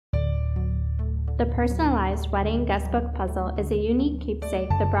The personalized wedding guestbook puzzle is a unique keepsake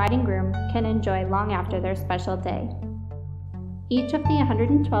the bride and groom can enjoy long after their special day. Each of the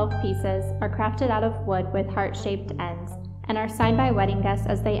 112 pieces are crafted out of wood with heart-shaped ends and are signed by wedding guests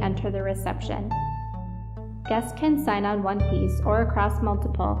as they enter the reception. Guests can sign on one piece or across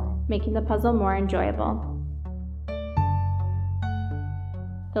multiple, making the puzzle more enjoyable.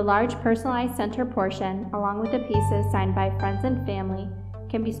 The large personalized center portion, along with the pieces signed by friends and family,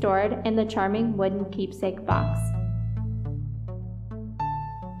 can be stored in the charming wooden keepsake box.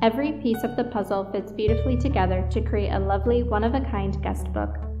 Every piece of the puzzle fits beautifully together to create a lovely one-of-a-kind guest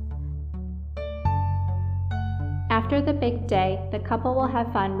book. After the big day, the couple will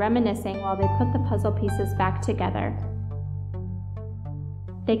have fun reminiscing while they put the puzzle pieces back together.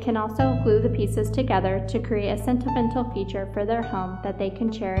 They can also glue the pieces together to create a sentimental feature for their home that they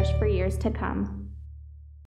can cherish for years to come.